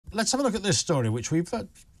Let's have a look at this story, which we've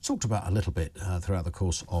talked about a little bit throughout the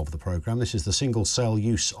course of the programme. This is the single-cell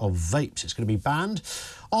use of vapes. It's going to be banned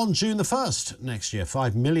on June the 1st next year.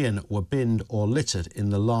 5 million were binned or littered in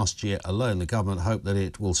the last year alone. The government hope that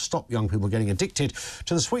it will stop young people getting addicted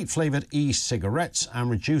to the sweet-flavoured e-cigarettes and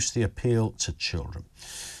reduce the appeal to children.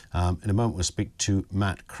 In a moment, we'll speak to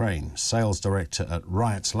Matt Crann, Sales Director at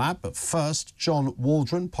Riots Lab. But first, John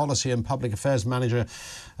Waldron, Policy and Public Affairs Manager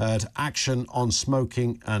at Action on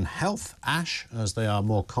Smoking and Health, ASH, as they are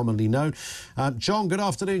more commonly known. John, good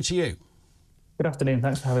afternoon to you. Good afternoon.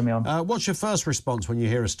 Thanks for having me on. What's your first response when you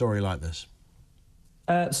hear a story like this?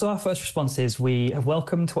 So our first response is we have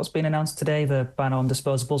welcomed what's been announced today, the ban on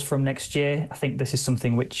disposables from next year. I think this is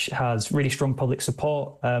something which has really strong public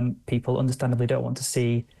support. People understandably don't want to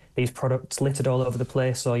see these products littered all over the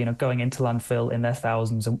place or, going into landfill in their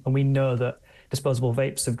thousands. And we know that disposable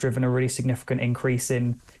vapes have driven a really significant increase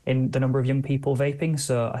in the number of young people vaping.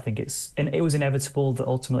 So I think it was inevitable that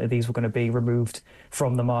ultimately these were going to be removed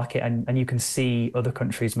from the market. And you can see other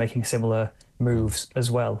countries making similar moves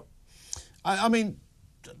as well. I mean,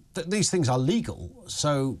 these things are legal.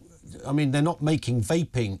 So, I mean, they're not making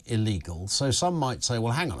vaping illegal. So some might say,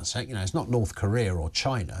 well, hang on a sec, it's not North Korea or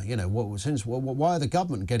China. Why are the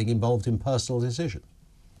government getting involved in personal decisions?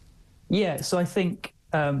 Yeah, so I think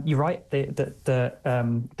you're right that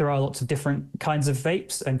there are lots of different kinds of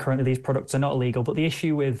vapes, and currently these products are not illegal. But the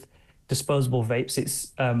issue with disposable vapes,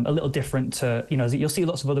 it's a little different to, you'll see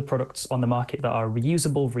lots of other products on the market that are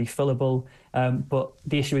reusable, refillable. But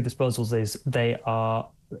the issue with disposables is they are,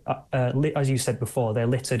 as you said before, they're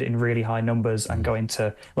littered in really high numbers and go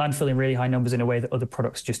into landfill in really high numbers in a way that other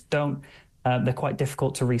products just don't. They're quite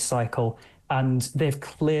difficult to recycle, and they've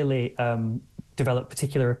clearly developed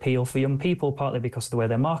particular appeal for young people, partly because of the way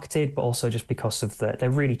they're marketed, but also just because of they're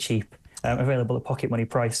really cheap, available at pocket money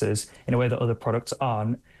prices in a way that other products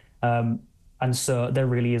aren't. And so there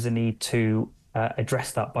really is a need to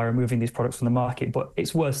address that by removing these products from the market. But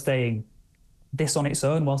it's worth saying this on its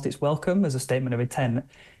own, whilst it's welcome as a statement of intent,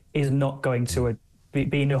 is not going to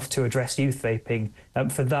be enough to address youth vaping.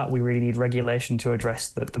 For that, we really need regulation to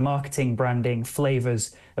address the marketing, branding,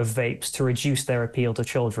 flavours of vapes to reduce their appeal to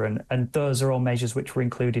children. And those are all measures which were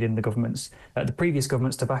included in the previous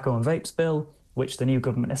government's tobacco and vapes bill, which the new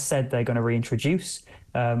government has said they're going to reintroduce.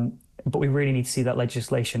 But we really need to see that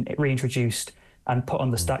legislation reintroduced and put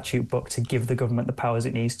on the statute book to give the government the powers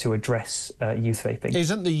it needs to address youth vaping.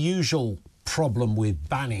 Isn't the usual problem with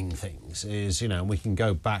banning things is, we can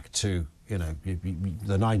go back to,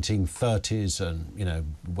 the 1930s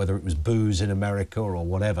and, whether it was booze in America or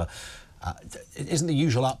whatever, isn't the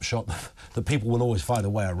usual upshot that people will always find a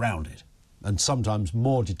way around it, and sometimes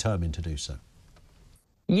more determined to do so?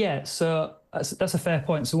 Yeah, so that's a fair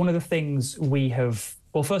point. So one of the things we have,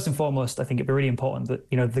 well, first and foremost, I think it'd be really important that,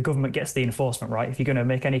 the government gets the enforcement right. If you're going to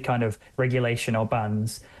make any kind of regulation or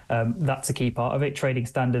bans, that's a key part of it. Trading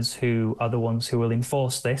Standards, who are the ones who will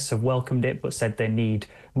enforce this, have welcomed it, but said they need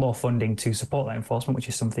more funding to support that enforcement, which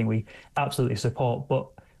is something we absolutely support. But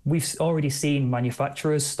we've already seen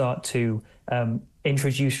manufacturers start to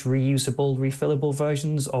introduce reusable, refillable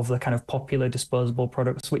versions of the kind of popular disposable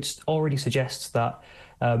products, which already suggests that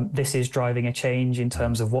this is driving a change in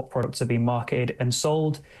terms of what products are being marketed and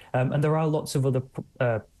sold. And there are lots of other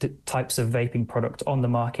types of vaping product on the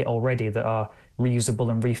market already that are reusable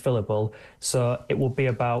and refillable. So it will be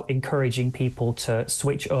about encouraging people to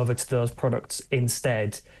switch over to those products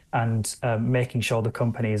instead, and making sure the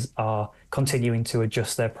companies are continuing to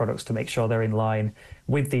adjust their products to make sure they're in line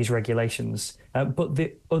with these regulations. But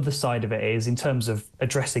the other side of it is, in terms of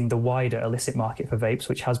addressing the wider illicit market for vapes,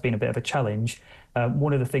 which has been a bit of a challenge,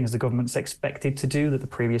 one of the things the government's expected to do, that the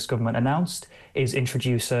previous government announced, is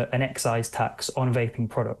introduce an excise tax on vaping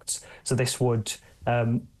products. So this would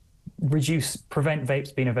prevent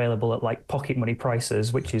vapes being available at pocket money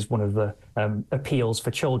prices, which is one of the appeals for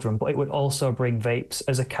children, but it would also bring vapes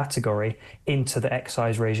as a category into the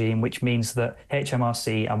excise regime, which means that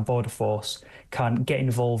HMRC and Border Force can get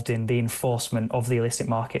involved in the enforcement of the illicit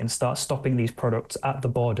market and start stopping these products at the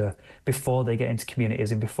border before they get into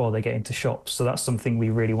communities and before they get into shops. So that's something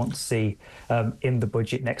we really want to see in the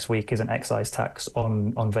budget next week, is an excise tax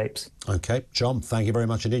on vapes. OK, John, thank you very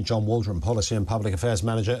much indeed. John Waldron, Policy and Public Affairs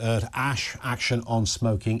Manager at ASH, Action on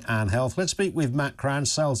Smoking and Health. Let's speak with Matt Crann,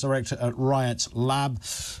 Sales Director at Riots Lab.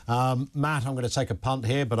 Matt, I'm going to take a punt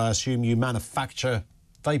here, but I assume you manufacture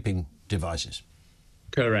vaping devices.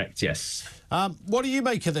 Correct, yes. What do you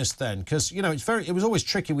make of this then? Because, it was always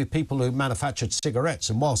tricky with people who manufactured cigarettes,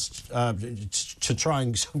 and whilst to try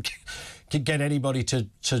and get anybody to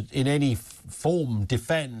in any form,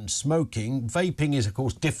 defend smoking. Vaping is, of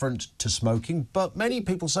course, different to smoking, but many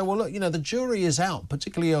people say, well, look, you know, the jury is out,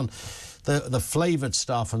 particularly on the flavoured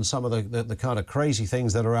stuff and some of the kind of crazy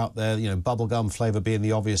things that are out there, you know, bubblegum flavour being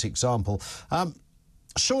the obvious example.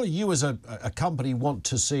 Surely you as a company want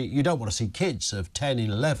to see, you don't want to see kids of 10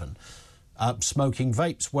 and 11 smoking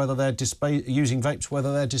vapes, whether they're using vapes,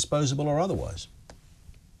 whether they're disposable or otherwise.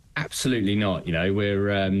 Absolutely not. You know,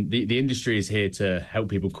 we're the industry is here to help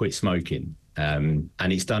people quit smoking, and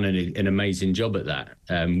it's done an amazing job at that.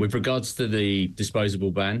 With regards to the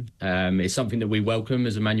disposable ban, it's something that we welcome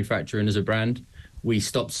as a manufacturer and as a brand. We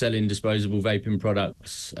stopped selling disposable vaping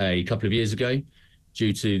products a couple of years ago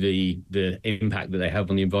due to the impact that they have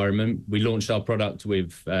on the environment. We launched our product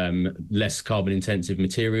with less carbon intensive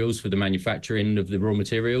materials for the manufacturing of the raw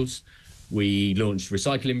materials. We launched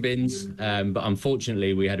recycling bins, but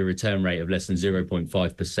unfortunately we had a return rate of less than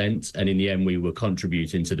 0.5%. And in the end, we were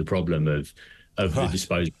contributing to the problem of the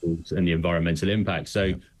disposables and the environmental impact.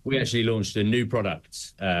 So we actually launched a new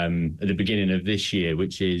product at the beginning of this year,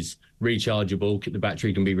 which is rechargeable. The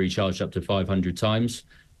battery can be recharged up to 500 times.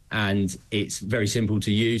 And it's very simple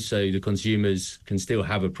to use, so the consumers can still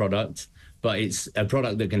have a product, but it's a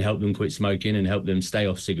product that can help them quit smoking and help them stay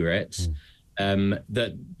off cigarettes.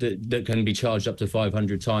 That can be charged up to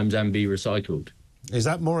 500 times and be recycled. Is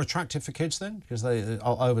that more attractive for kids then? Because they,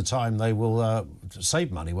 over time, they will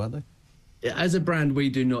save money, won't they? As a brand, we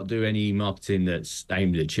do not do any marketing that's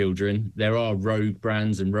aimed at children. There are rogue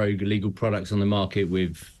brands and rogue illegal products on the market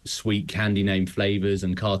with sweet candy name flavors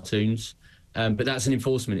and cartoons, but that's an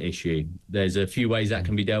enforcement issue. There's a few ways that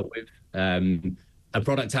can be dealt with. A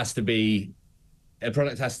product has to be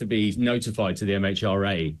notified to the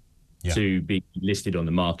MHRA to be listed on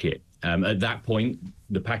the market. At that point,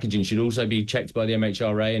 the packaging should also be checked by the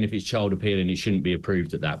MHRA, and if it's child appealing, it shouldn't be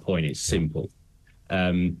approved at that point. It's simple.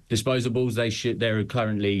 Disposables, they're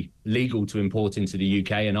currently legal to import into the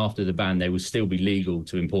UK, and after the ban, they will still be legal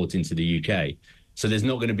to import into the UK. So there's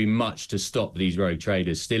not going to be much to stop these rogue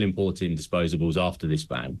traders still importing disposables after this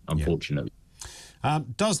ban, unfortunately.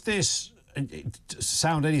 Does this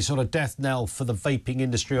sound any sort of death knell for the vaping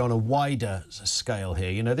industry on a wider scale here?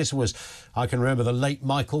 You know, this was, I can remember the late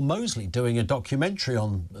Michael Mosley doing a documentary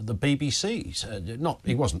on the BBC.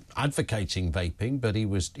 He wasn't advocating vaping, but he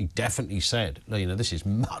definitely said, you know, this is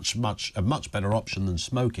a much better option than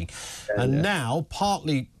smoking. Now,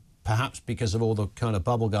 partly perhaps because of all the kind of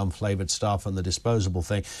bubblegum flavoured stuff and the disposable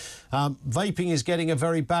thing, vaping is getting a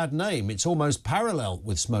very bad name. It's almost parallel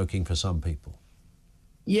with smoking for some people.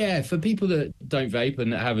 Yeah, for people that don't vape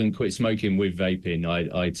and that haven't quit smoking with vaping,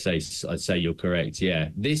 I'd say you're correct. Yeah,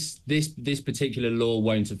 this particular law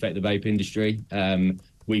won't affect the vape industry.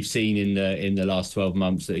 We've seen in the last 12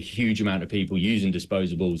 months that a huge amount of people using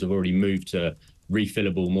disposables have already moved to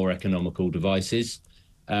refillable, more economical devices.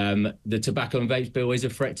 The tobacco and vapes bill is a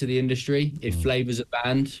threat to the industry. If flavours are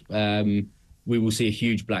banned, we will see a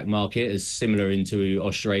huge black market, as similar into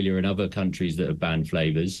Australia and other countries that have banned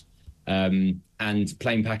flavours. And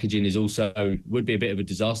plain packaging would be a bit of a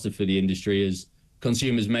disaster for the industry, as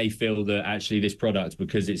consumers may feel that actually this product,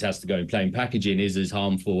 because it has to go in plain packaging, is as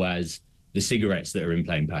harmful as the cigarettes that are in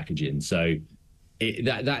plain packaging. So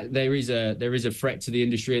there is a threat to the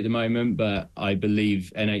industry at the moment, but I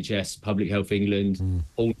believe NHS, Public Health England,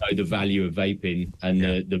 all know the value of vaping and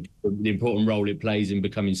the important role it plays in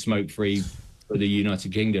becoming smoke-free for the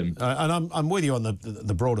United Kingdom. And I'm with you on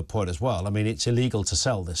the broader point as well. I mean, it's illegal to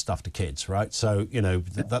sell this stuff to kids, right? So, you know,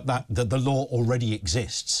 the law already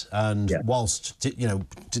exists. And whilst, you know,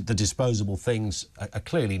 the disposable things are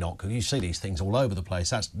clearly not, because you see these things all over the place.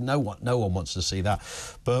 That's no one wants to see that.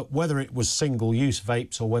 But whether it was single-use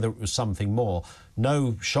vapes or whether it was something more,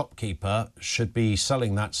 no shopkeeper should be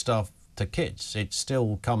selling that stuff to kids. It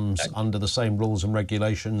still comes under the same rules and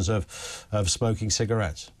regulations of smoking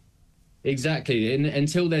cigarettes. Exactly. And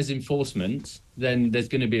until there's enforcement, then there's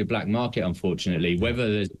going to be a black market, unfortunately.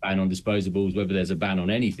 Whether there's a ban on disposables, whether there's a ban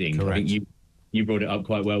on anything. Correct. I think you brought it up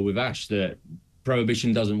quite well with Ash, that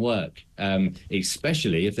prohibition doesn't work,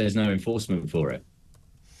 especially if there's no enforcement for it.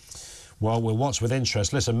 Well, we'll watch with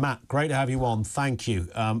interest. Listen, Matt, great to have you on. Thank you.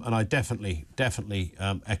 And I definitely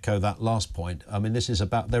echo that last point. I mean, this is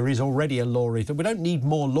about, there is already a law. We don't need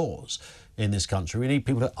more laws in this country. We need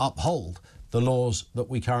people to uphold the laws that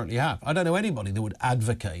we currently have. I don't know anybody that would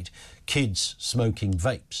advocate kids smoking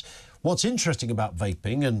vapes. What's interesting about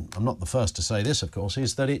vaping, and I'm not the first to say this, of course,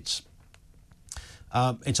 is that it's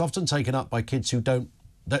often taken up by kids who don't,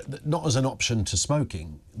 not as an option to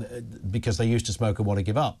smoking, because they used to smoke and want to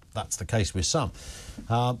give up. That's the case with some.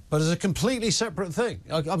 But as a completely separate thing.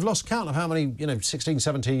 I've lost count of how many, 16,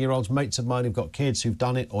 17-year-olds, mates of mine who've got kids who've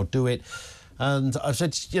done it or do it. And I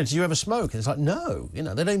said, do you ever smoke? And it's like, no, they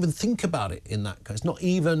don't even think about it in that. It's not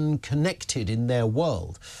even connected in their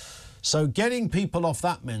world. So getting people off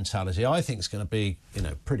that mentality, I think, is going to be,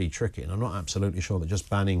 pretty tricky. And I'm not absolutely sure that just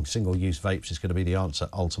banning single-use vapes is going to be the answer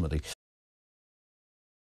ultimately.